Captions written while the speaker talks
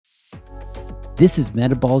This is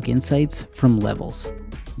Metabolic Insights from Levels,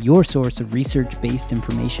 your source of research-based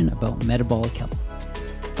information about metabolic health.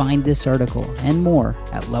 Find this article and more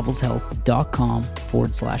at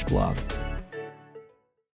levelshealth.com/blog.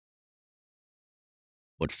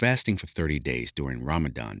 What fasting for 30 days during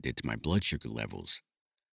Ramadan did to my blood sugar levels.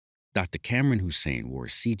 Dr. Cameron Hussein wore a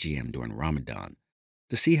CGM during Ramadan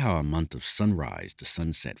to see how a month of sunrise to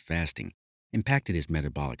sunset fasting impacted his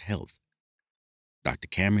metabolic health. Dr.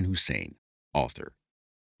 Cameron Hussein, author.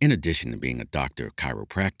 In addition to being a doctor of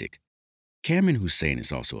chiropractic, Cameron Hussein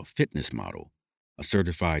is also a fitness model, a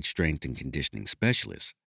certified strength and conditioning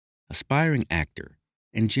specialist, aspiring actor,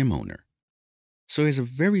 and gym owner. So he has a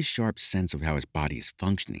very sharp sense of how his body is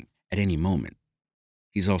functioning at any moment.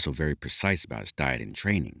 He's also very precise about his diet and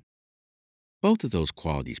training. Both of those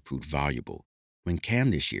qualities proved valuable when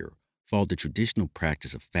Cam this year followed the traditional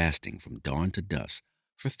practice of fasting from dawn to dusk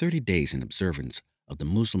for 30 days in observance of the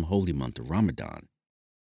Muslim holy month of Ramadan.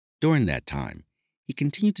 During that time, he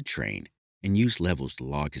continued to train and use levels to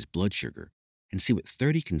log his blood sugar and see what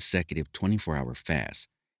 30 consecutive 24-hour fasts,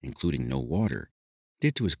 including no water,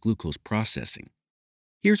 did to his glucose processing.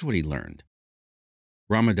 Here's what he learned.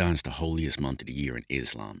 Ramadan is the holiest month of the year in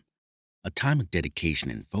Islam, a time of dedication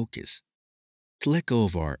and focus, to let go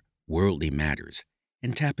of our worldly matters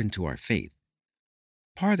and tap into our faith.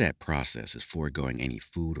 Part of that process is foregoing any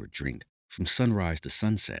food or drink from sunrise to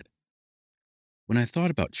sunset. When I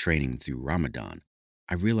thought about training through Ramadan,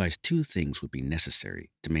 I realized two things would be necessary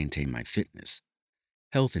to maintain my fitness: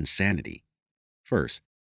 health and sanity. First,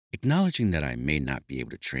 acknowledging that I may not be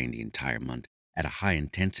able to train the entire month at a high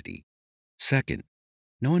intensity. Second,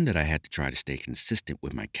 knowing that I had to try to stay consistent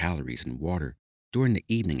with my calories and water during the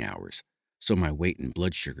evening hours so my weight and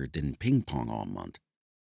blood sugar didn't ping-pong all month.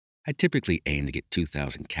 I typically aim to get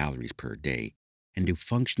 2,000 calories per day and do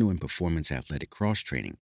functional and performance athletic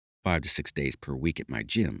cross-training 5 to 6 days per week at my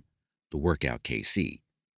gym, the Workout KC,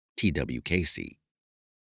 TWKC.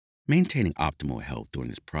 Maintaining optimal health during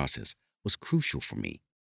this process was crucial for me.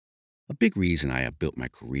 A big reason I have built my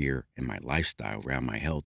career and my lifestyle around my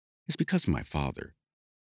health is because of my father.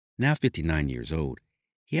 Now 59 years old,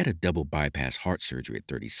 he had a double bypass heart surgery at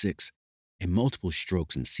 36 and multiple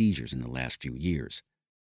strokes and seizures in the last few years.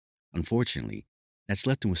 Unfortunately, that's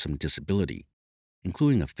left him with some disability,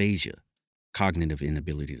 including aphasia, cognitive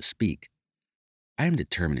inability to speak. I am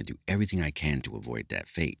determined to do everything I can to avoid that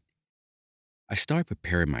fate. I started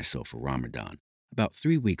preparing myself for Ramadan about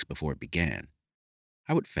 3 weeks before it began.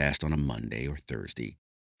 I would fast on a Monday or Thursday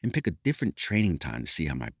and pick a different training time to see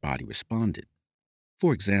how my body responded.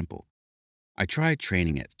 For example, I tried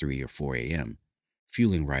training at 3 or 4 a.m.,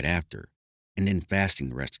 fueling right after, and then fasting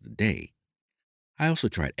the rest of the day. I also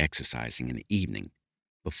tried exercising in the evening,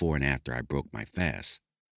 before and after I broke my fast.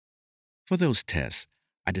 For those tests,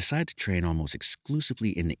 I decided to train almost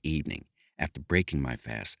exclusively in the evening after breaking my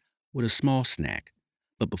fast with a small snack,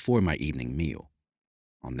 but before my evening meal.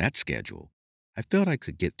 On that schedule, I felt I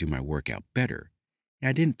could get through my workout better, and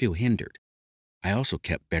I didn't feel hindered. I also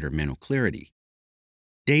kept better mental clarity.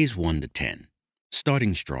 Days 1 to 10.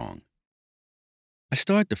 Starting strong. I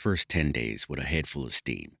started the first 10 days with a head full of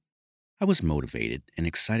steam. I was motivated and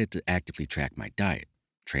excited to actively track my diet,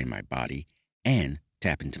 train my body, and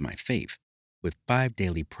tap into my faith with 5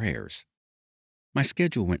 daily prayers. My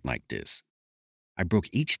schedule went like this. I broke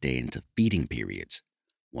each day into feeding periods,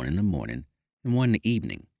 one in the morning and one in the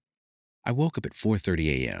evening. I woke up at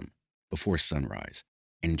 4:30 a.m. before sunrise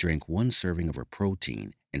and drank 1 serving of a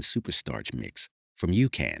protein and superstarch mix from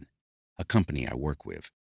UCAN, a company I work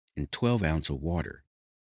with, and 12 ounces of water.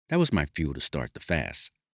 That was my fuel to start the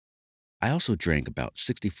fast. I also drank about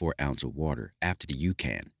 64 ounces of water after the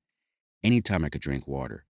UCAN. Anytime I could drink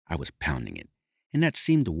water, I was pounding it, and that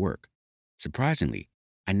seemed to work. Surprisingly,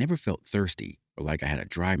 I never felt thirsty or like I had a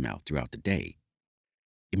dry mouth throughout the day.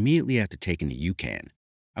 Immediately after taking the UCAN,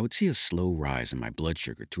 I would see a slow rise in my blood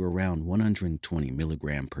sugar to around 120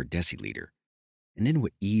 milligrams per deciliter, and then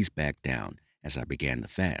would ease back down as I began the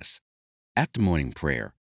fast. After morning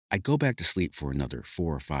prayer, I'd go back to sleep for another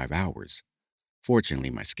 4 or 5 hours.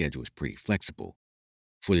 Fortunately, my schedule was pretty flexible.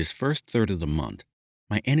 For this first third of the month,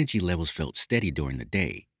 my energy levels felt steady during the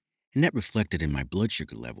day, and that reflected in my blood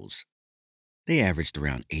sugar levels. They averaged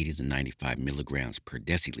around 80 to 95 milligrams per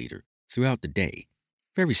deciliter throughout the day,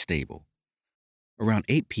 very stable. Around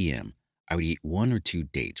 8 p.m., I would eat 1 or 2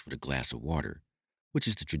 dates with a glass of water, which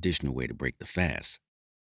is the traditional way to break the fast.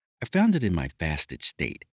 I found that in my fasted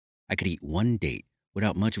state, I could eat 1 date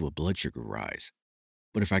without much of a blood sugar rise.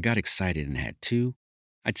 But if I got excited and had 2,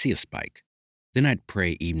 I'd see a spike. Then I'd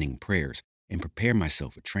pray evening prayers and prepare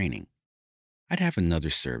myself for training. I'd have another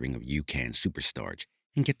serving of UCAN Superstarch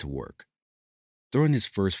and get to work. During this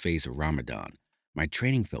first phase of Ramadan, my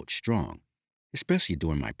training felt strong, especially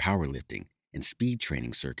during my powerlifting and speed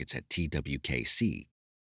training circuits at TWKC.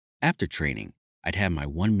 After training, I'd have my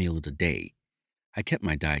one meal of the day. I kept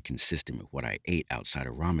my diet consistent with what I ate outside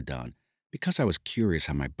of Ramadan because I was curious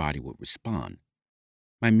how my body would respond.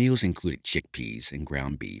 My meals included chickpeas and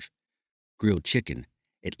ground beef, grilled chicken,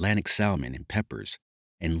 Atlantic salmon and peppers,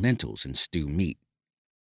 and lentils and stewed meat.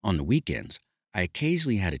 On the weekends, I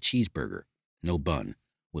occasionally had a cheeseburger, no bun,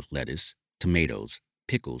 with lettuce, tomatoes,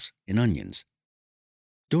 pickles, and onions.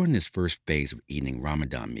 During this first phase of eating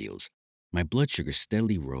Ramadan meals, my blood sugar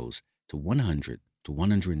steadily rose to 100 to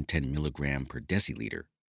 110 milligram per deciliter.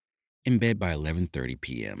 In bed by 11:30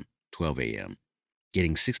 p.m., 12 a.m.,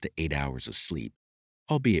 getting 6 to 8 hours of sleep,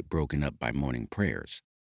 albeit broken up by morning prayers.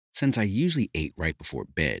 Since I usually ate right before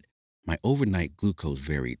bed, my overnight glucose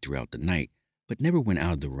varied throughout the night, but never went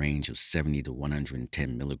out of the range of 70 to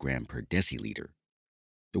 110 milligram per deciliter.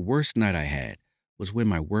 The worst night I had was when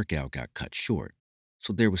my workout got cut short,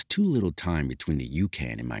 so there was too little time between the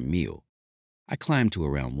UCAN and my meal. I climbed to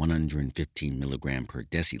around 115 milligram per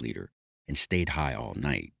deciliter and stayed high all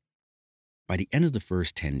night. By the end of the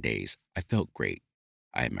first 10 days, I felt great.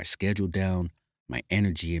 I had my schedule down, my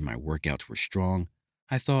energy and my workouts were strong.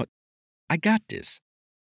 I thought, I got this.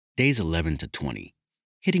 Days 11 to 20,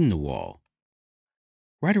 hitting the wall.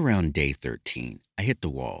 Right around day 13, I hit the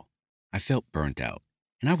wall. I felt burnt out,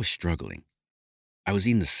 and I was struggling. I was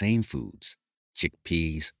eating the same foods,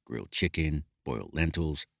 chickpeas, grilled chicken, boiled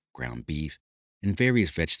lentils, ground beef, and various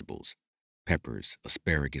vegetables, peppers,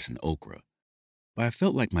 asparagus, and okra. But I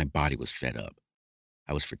felt like my body was fed up.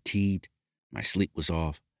 I was fatigued, my sleep was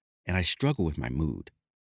off, and I struggled with my mood.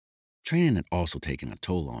 Training had also taken a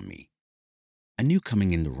toll on me. I knew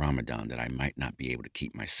coming into Ramadan that I might not be able to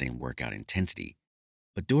keep my same workout intensity,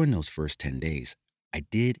 but during those first 10 days, I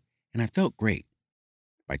did, and I felt great.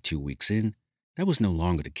 By 2 weeks in, that was no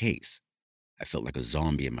longer the case. I felt like a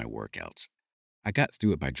zombie in my workouts. I got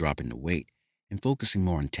through it by dropping the weight and focusing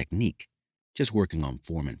more on technique, just working on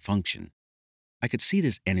form and function. I could see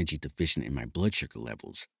this energy deficient in my blood sugar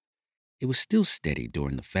levels. It was still steady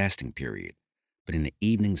during the fasting period, but in the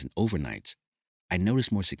evenings and overnights, I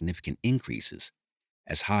noticed more significant increases,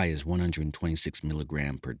 as high as 126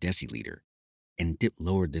 milligram per deciliter, and dipped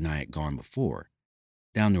lower than I had gone before,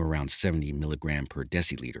 down to around 70 milligram per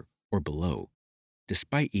deciliter or below,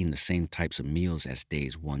 despite eating the same types of meals as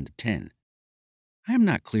days 1 to 10. I am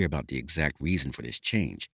not clear about the exact reason for this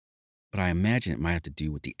change, but I imagine it might have to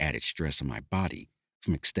do with the added stress on my body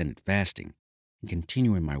from extended fasting and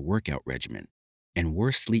continuing my workout regimen, and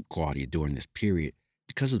worse sleep quality during this period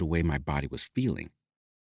because of the way my body was feeling.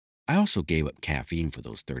 I also gave up caffeine for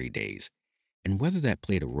those 30 days, and whether that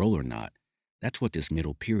played a role or not, that's what this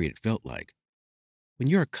middle period felt like. When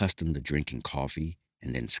you're accustomed to drinking coffee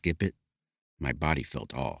and then skip it, my body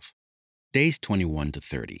felt off. Days 21 to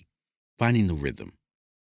 30, finding the rhythm.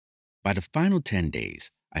 By the final 10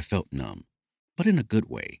 days, I felt numb, but in a good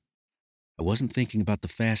way. I wasn't thinking about the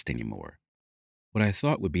fast anymore. What I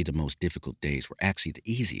thought would be the most difficult days were actually the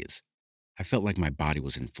easiest. I felt like my body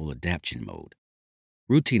was in full adaptation mode.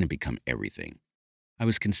 Routine had become everything. I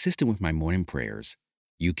was consistent with my morning prayers,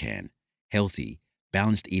 UCAN, healthy,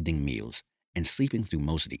 balanced evening meals, and sleeping through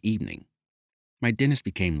most of the evening. My dinners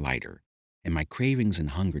became lighter, and my cravings and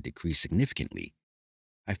hunger decreased significantly.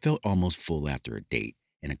 I felt almost full after a date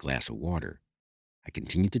and a glass of water. I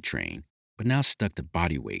continued to train, but now stuck to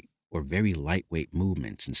body weight or very lightweight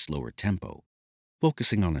movements and slower tempo,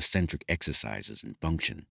 focusing on eccentric exercises and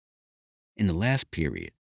function. In the last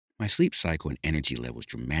period, my sleep cycle and energy levels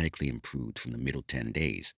dramatically improved from the middle 10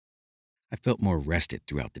 days. I felt more rested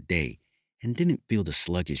throughout the day and didn't feel the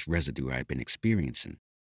sluggish residue I had been experiencing,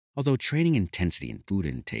 although training intensity and food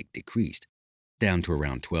intake decreased, down to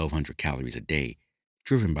around 1,200 calories a day,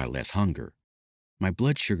 driven by less hunger. My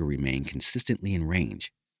blood sugar remained consistently in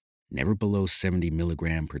range, never below 70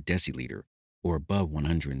 milligram per deciliter or above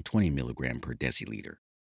 120 milligram per deciliter.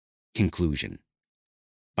 Conclusion.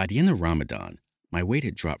 By the end of Ramadan, my weight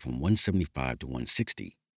had dropped from 175 to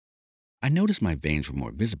 160. I noticed my veins were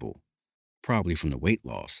more visible, probably from the weight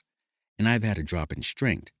loss, and I've had a drop in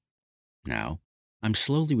strength. Now, I'm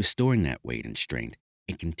slowly restoring that weight and strength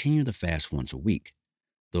and continue to fast once a week,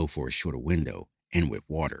 though for a shorter window and with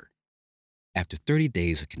water. After 30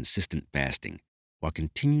 days of consistent fasting, while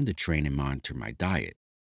continuing to train and monitor my diet,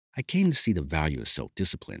 I came to see the value of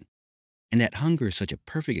self-discipline, and that hunger is such a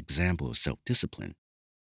perfect example of self-discipline.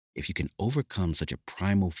 If you can overcome such a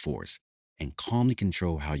primal force and calmly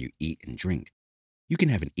control how you eat and drink, you can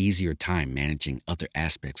have an easier time managing other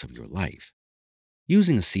aspects of your life.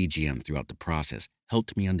 Using a CGM throughout the process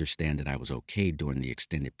helped me understand that I was okay during the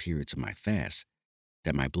extended periods of my fast,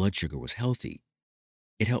 that my blood sugar was healthy.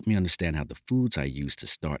 It helped me understand how the foods I used to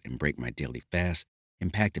start and break my daily fast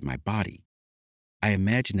impacted my body. I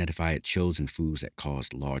imagine that if I had chosen foods that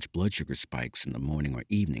caused large blood sugar spikes in the morning or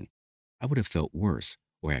evening, I would have felt worse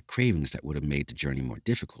or had cravings that would have made the journey more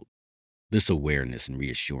difficult. This awareness and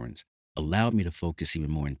reassurance allowed me to focus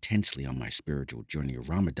even more intensely on my spiritual journey of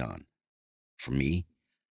Ramadan. For me,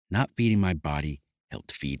 not feeding my body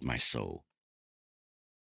helped feed my soul.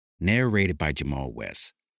 Narrated by Jamal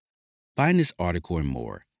West. Find this article and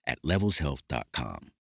more at levelshealth.com.